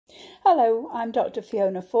Hello, I'm Dr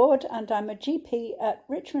Fiona Ford and I'm a GP at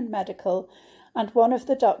Richmond Medical and one of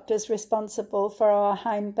the doctors responsible for our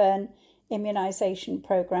Heimburn immunisation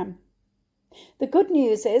programme. The good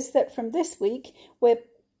news is that from this week we're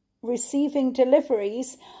receiving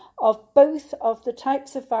deliveries of both of the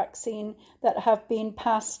types of vaccine that have been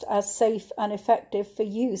passed as safe and effective for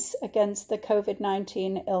use against the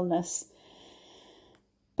COVID-19 illness.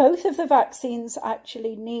 Both of the vaccines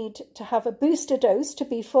actually need to have a booster dose to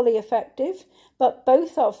be fully effective, but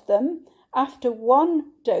both of them, after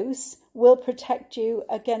one dose, will protect you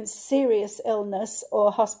against serious illness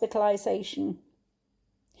or hospitalisation.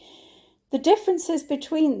 The differences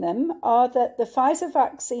between them are that the Pfizer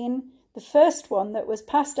vaccine, the first one that was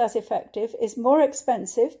passed as effective, is more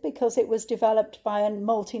expensive because it was developed by a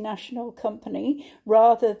multinational company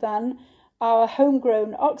rather than our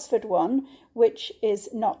homegrown Oxford one, which is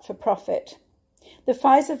not for profit. The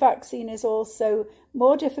Pfizer vaccine is also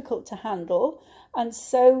more difficult to handle, and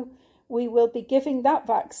so we will be giving that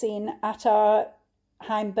vaccine at our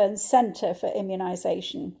Heimburn Centre for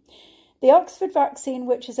immunisation. The Oxford vaccine,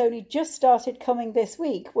 which has only just started coming this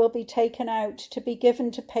week, will be taken out to be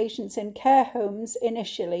given to patients in care homes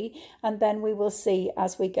initially, and then we will see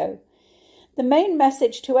as we go. The main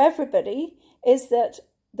message to everybody is that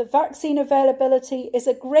the vaccine availability is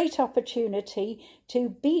a great opportunity to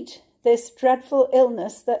beat this dreadful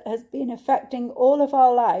illness that has been affecting all of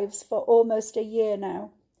our lives for almost a year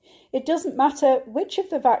now. It doesn't matter which of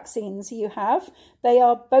the vaccines you have, they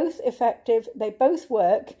are both effective, they both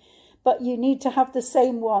work, but you need to have the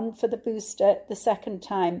same one for the booster the second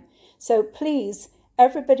time. So please,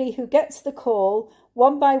 everybody who gets the call,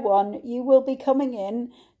 one by one, you will be coming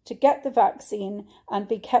in to get the vaccine and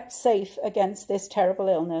be kept safe against this terrible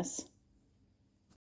illness.